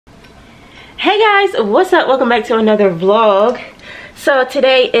Hey guys, what's up? Welcome back to another vlog. So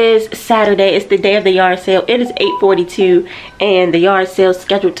today is Saturday. It's the day of the yard sale. It is 8:42 and the yard sale is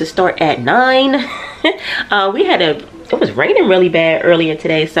scheduled to start at 9. It was raining really bad earlier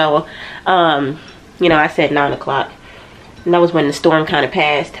today, so you know, I said 9 o'clock, and that was when the storm kind of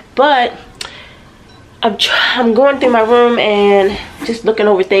passed. But I'm going through my room and just looking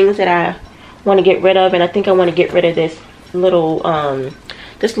over things that I want to get rid of, and I think I want to get rid of this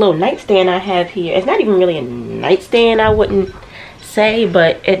little nightstand I have here. It's not even really a nightstand, I wouldn't say,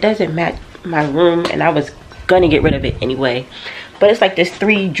 but it doesn't match my room, and I was gonna get rid of it anyway. But it's like this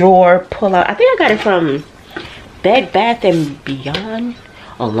 3-drawer pull-out. I think I got it from Bed Bath & Beyond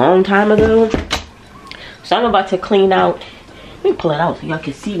a long time ago. So I'm about to clean out. Let me pull it out so y'all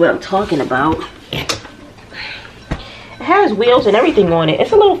can see what I'm talking about. It has wheels and everything on it.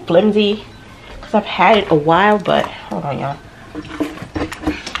 It's a little flimsy because I've had it a while, but hold on, y'all.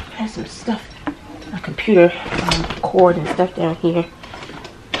 Has some stuff, my computer cord and stuff down here.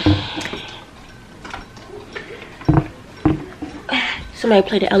 Somebody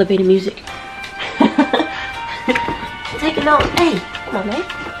play the elevator music. Take a note. Hey, come on, man.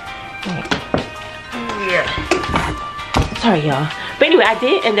 Yeah. Sorry, y'all. But anyway, I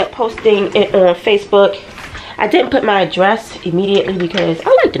did end up posting it on Facebook. I didn't put my address immediately because I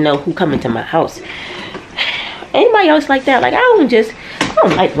like to know who come into my house. Anybody else like that? Like, I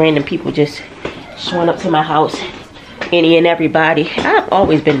don't like random people just showing up to my house, any and everybody. I've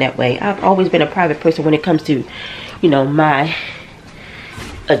always been that way. I've always been a private person when it comes to, you know, my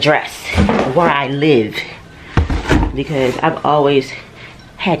address, where I live, because I've always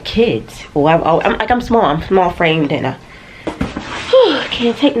had kids. Well, I'm small framed, and I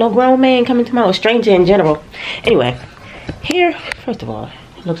can't take no grown man coming to my house, stranger in general. Anyway, here, first of all,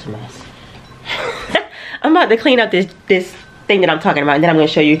 it looks a mess. I'm about to clean up this thing that I'm talking about, and then I'm going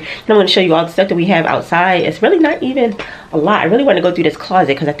to show you. Then I'm going to show you all the stuff that we have outside. It's really not even a lot. I really want to go through this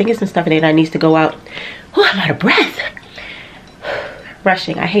closet because I think it's some stuff in there that needs to go out. Oh, I'm out of breath.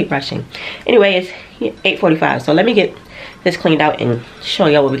 Rushing. I hate rushing. Anyway, it's 8:45, so let me get this cleaned out and show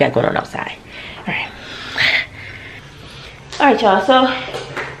y'all what we got going on outside. All right, y'all. So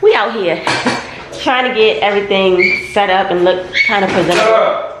we out here trying to get everything set up and look kind of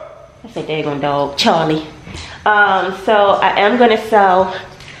presentable. That's a daggone dog, Charlie. So I am gonna sell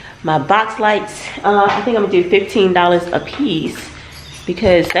my box lights. I think I'm gonna do $15 a piece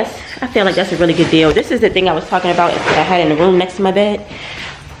because I feel like that's a really good deal. This is the thing I was talking about that I had in the room next to my bed.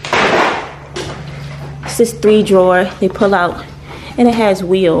 It's this 3-drawer. They pull out, and it has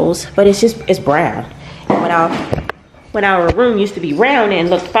wheels, but it's brown. And when our room used to be round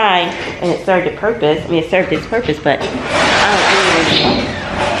and looked fine, and it served a purpose. I mean, it served its purpose, but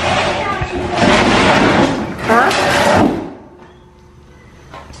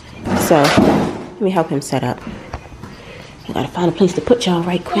so let me help him set up. I gotta find a place to put y'all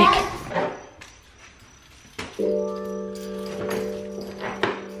right quick.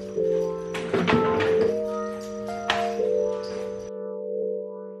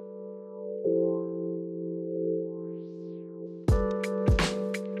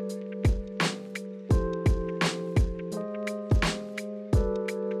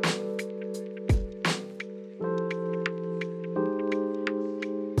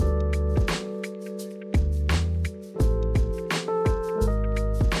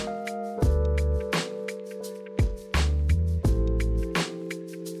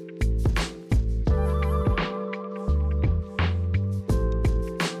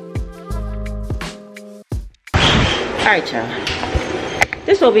 Alright, y'all.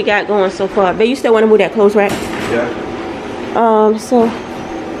 This is what we got going so far. Babe, you still want to move that clothes rack? Yeah. So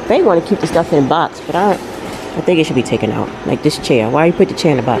they want to keep the stuff in a box, but I think it should be taken out. Like this chair. Why you put the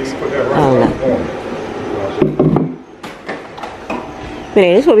chair in the box? I don't know. But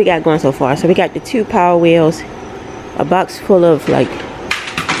anyway, this is what we got going so far. So we got the 2 power wheels, a box full of like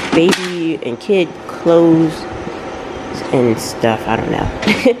baby and kid clothes and stuff. I don't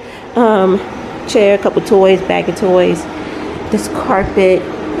know. Chair, a couple toys, bag of toys, this carpet,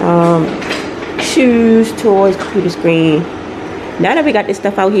 shoes, toys, computer screen. Now that we got this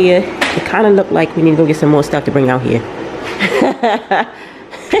stuff out here, it kind of looked like we need to go get some more stuff to bring out here.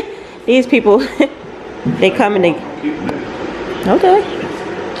 These people, they come and they, okay.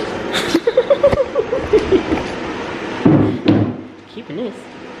 Keeping this.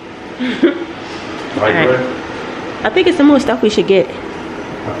 Right. I think it's some more stuff we should get.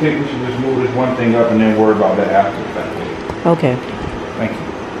 I think we should just move this one thing up and then worry about that after the fact. Okay. Thank you.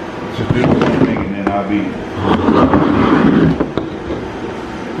 Let's just do the one thing and then I'll be.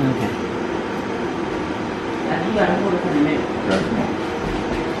 Okay. You gotta hold it for a minute. Okay.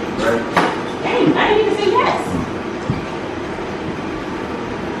 Right.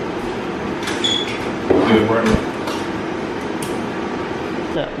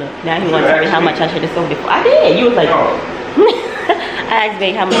 Now he wants to tell me how much I should have sold it for. I did. You was like, I asked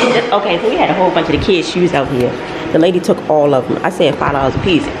babe how much. Okay, so we had a whole bunch of the kids' shoes out here. The lady took all of them. I said $5 a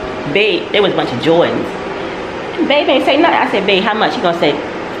piece. Babe, there was a bunch of Jordans. Babe ain't say nothing. I said, babe, how much? He gonna say,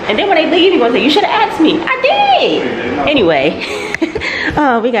 and then when they leave, he gonna say, you should have asked me. I did. Anyway,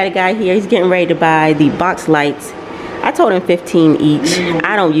 we got a guy here. He's getting ready to buy the box lights. I told him 15 each.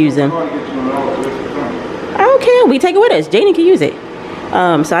 I don't use them. I don't care. We take it with us. Jaden can use it.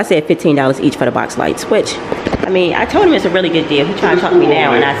 So I said $15 each for the box lights, which, I mean, I told him it's a really good deal. He tried to talk to me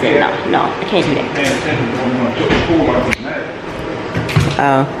now, and I said, no, I can't do that.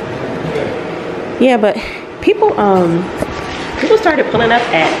 Yeah, but people started pulling up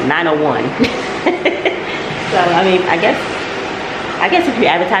at 9:01. So I mean, I guess if you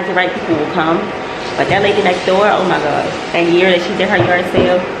advertise it right, people will come. But that lady next door, oh my God, that year that she did her yard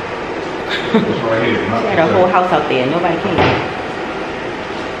sale, she had her whole house out there. Nobody came.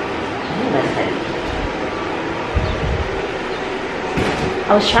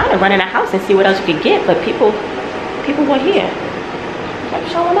 I was trying to run in the house and see what else you could get, but people were here. Kept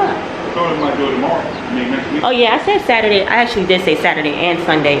showing up. I thought it might do it tomorrow. I mean, next week. Oh yeah, I said Saturday. I actually did say Saturday and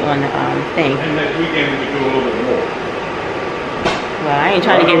Sunday on the thing. And next weekend we can do a little bit more. Well, I ain't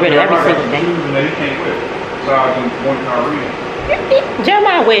trying to get rid of every single thing. That he can't quit. Besides one car reading.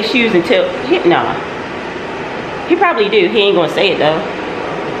 Jeremiah wears shoes until nah. He probably do. He ain't gonna say it though.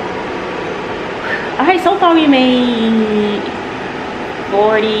 Alright, so far we made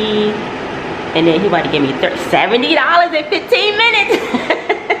 40, and then he about to give me $70 in 15 minutes.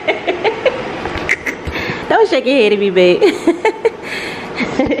 Don't shake your head at me, babe.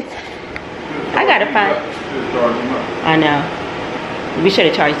 I gotta find. I know. We should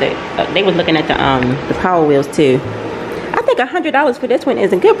have charged it. They was looking at the Power Wheels too. I think $100 for this one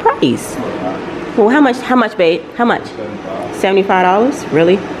is a good price. Well, how much, babe? How much? $75.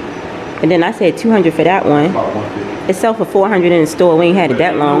 Really? And then I said $200 for that one. It sold for $400 in the store. We ain't had it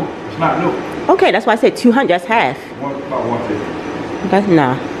that long. It's not new. Okay, that's why I said $200. That's half. About 150. That's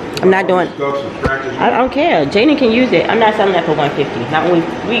nah. I'm not doing. I don't care. Jaden can use it. I'm not selling that for $150. Not when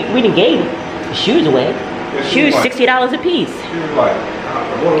we done gave the shoes away. Shoes $60 a piece. She was like,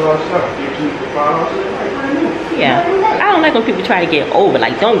 what a lot of stuff. Get you for $5. Yeah. I don't like when people try to get over.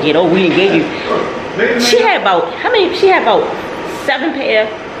 Like, don't get over. We didn't give you. She had about how many? She had about 7 pair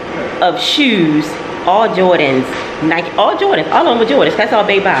of shoes, all Jordans, Nike, all Jordans, all of them were Jordans. That's all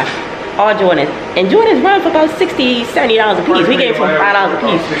babe buy, all Jordans. And Jordans run for about $60, $70 a piece. We gave it to her $5 a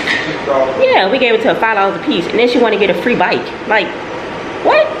piece. Yeah, we gave it to her $5 a piece, and then she wanted to get a free bike. Like,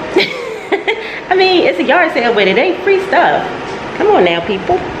 what? I mean, it's a yard sale, but it ain't free stuff. Come on now,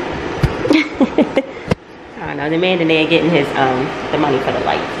 people. I don't know. The man in there getting his the money for the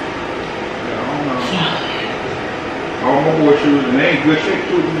lights. All my boy shoes, and they in good shape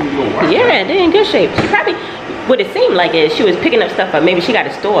too. Yeah, they're in good shape. She probably, what it seemed like is she was picking up stuff up. Maybe she got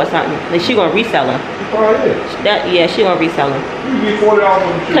a store or something. Like she gonna resell them. Yeah, she gonna resell them. You get $40 on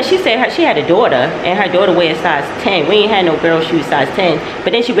the shoes. Cause she said she had a daughter, and her daughter wears size 10. We ain't had no girl shoes size 10.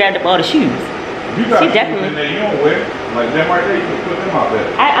 But then she grabbed up all the shoes. You got shoes definitely in there you don't wear. Like them right there, you can put them out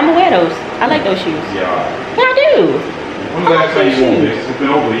there. I'm gonna wear those. I like those shoes. Yeah. Yeah, I do. When's the last time you wore this? It's been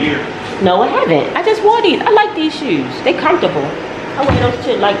over a year. No, I haven't. I just wore these. I like these shoes. They comfortable. I wear those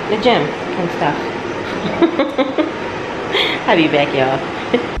to like the gym and stuff. I'll be back, y'all.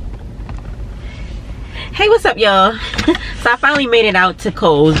 Hey, what's up, y'all? So I finally made it out to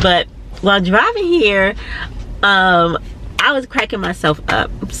Kohl's, but while driving here, I was cracking myself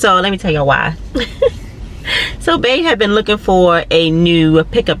up. So let me tell y'all why. So babe had been looking for a new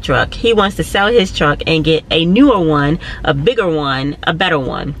pickup truck. He wants to sell his truck and get a newer one, a bigger one, a better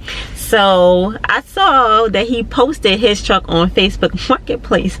one. So I saw that he posted his truck on Facebook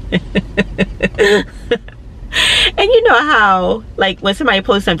Marketplace. And you know how, like, when somebody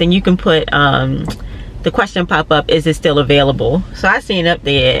posts something, you can put the question pop up, is it still available? So I seen it up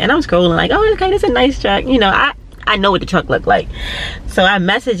there and I'm scrolling like, oh, okay, this is a nice truck. You know, I know what the truck looked like. So I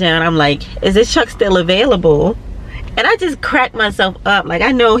messaged him and I'm like, is this truck still available? And I just cracked myself up. Like,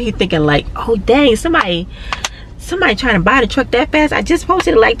 I know he thinking like, oh dang, somebody trying to buy the truck that fast. I just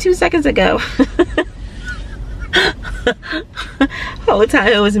posted it like 2 seconds ago. Whole time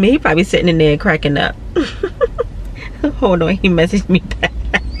it was me. He probably sitting in there cracking up. Hold on, he messaged me back.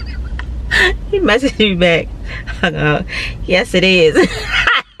 He messaged me back. Yes, it is.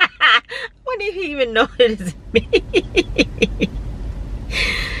 When did he even know it is me?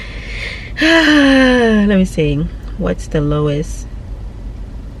 Let me see. What's the lowest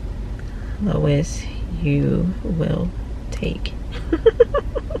you will take?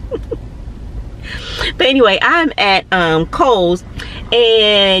 But anyway, I'm at Kohl's,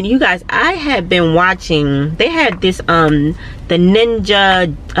 And you guys, I had been watching, they had this the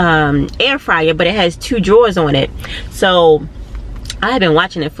Ninja air fryer, but it has 2 drawers on it. So I have been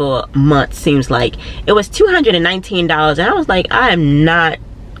watching it for months, seems like. It was $219, and I was like, I am not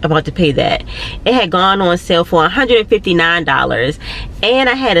about to pay that. It had gone on sale for $159, and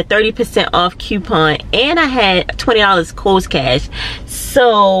I had a 30% off coupon, and I had $20 Kohl's cash.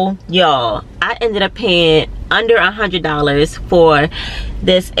 So y'all, I ended up paying under $100 for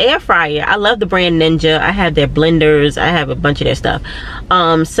this air fryer. I love the brand Ninja. I have their blenders, I have a bunch of their stuff.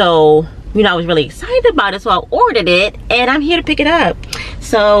 So you know, I was really excited about it, so I ordered it, and I'm here to pick it up.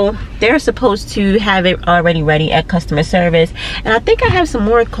 So they're supposed to have it already ready at customer service, and I think I have some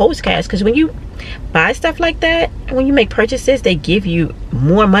more Kohl's cash, because when you buy stuff like that, when you make purchases, they give you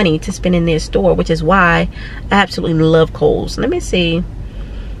more money to spend in their store, which is why I absolutely love Kohl's. Let me see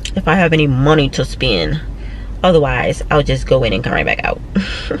if I have any money to spend. Otherwise, I'll just go in and come right back out.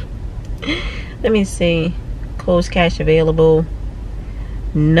 Let me see. Kohl's cash available.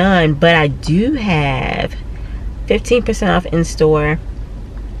 None, but I do have 15% off in store,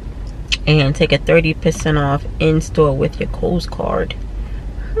 and take a 30% off in store with your Kohl's card.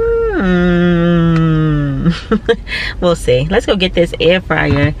 We'll see. Let's go get this air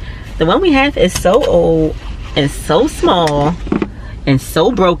fryer. The one we have is so old and so small and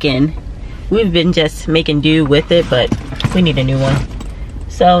so broken. We've been just making do with it, but we need a new one.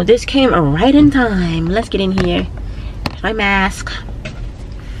 So this came right in time. Let's get in here. My mask.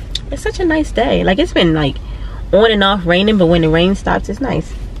 It's such a nice day. Like, it's been like on and off raining, but when the rain stops, it's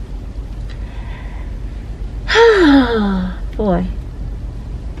nice. Boy.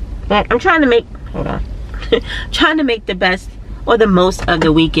 But I'm trying to make, hold on. Trying to make the best or the most of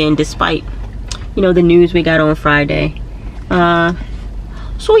the weekend, despite, you know, the news we got on Friday.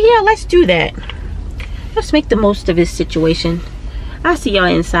 So yeah, let's do that. Let's make the most of this situation. I'll see y'all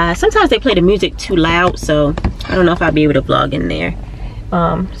inside. Sometimes they play the music too loud, so I don't know if I'll be able to vlog in there.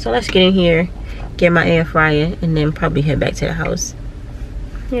 So let's get in here, get my air fryer, and then probably head back to the house.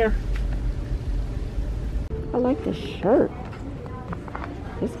 Yeah. I like this shirt.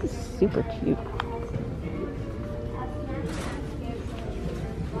 This is super cute.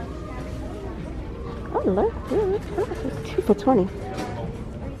 Oh look, it's 2 for $20.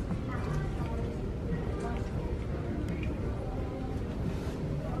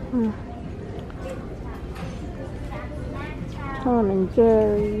 Tom and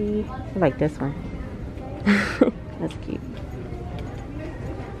Jerry. I like this one. That's cute.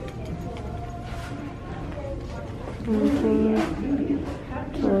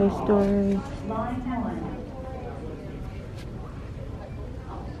 Toy Story.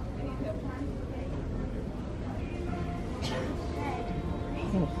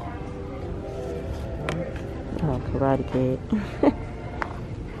 Oh, Karate Kid.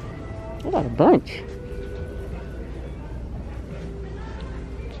 I got a bunch.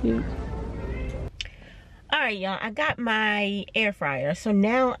 Cute. Alright y'all, I got my air fryer. So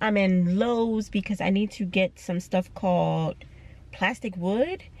now I'm in Lowe's because I need to get some stuff called plastic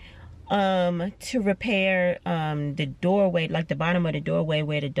wood to repair the doorway, like the bottom of the doorway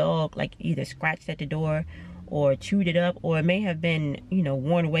where the dog like either scratched at the door or chewed it up, or it may have been, you know,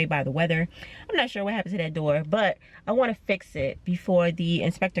 worn away by the weather. I'm not sure what happened to that door, but I want to fix it before the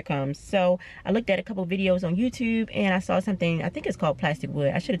inspector comes. So I looked at a couple videos on YouTube and I saw something, I think it's called plastic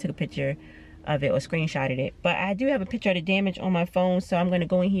wood. I should have took a picture of it or screenshotted it, but I do have a picture of the damage on my phone, so I'm going to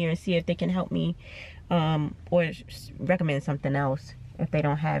go in here and see if they can help me or recommend something else if they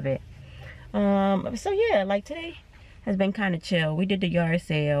don't have it. So yeah, like today has been kind of chill. We did the yard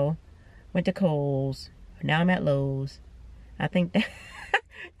sale, went to Kohl's. Now I'm at Lowe's. I think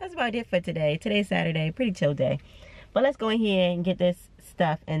that's about it for today. Today's Saturday, pretty chill day. But let's go in here and get this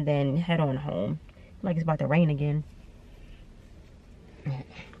stuff and then head on home. Like it's about to rain again.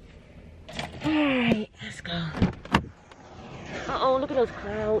 Alright, let's go. Uh-oh, look at those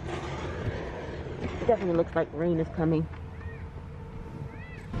clouds. It definitely looks like rain is coming.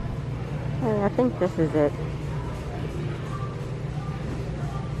 I think this is it.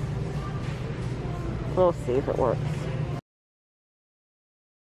 We'll see if it works.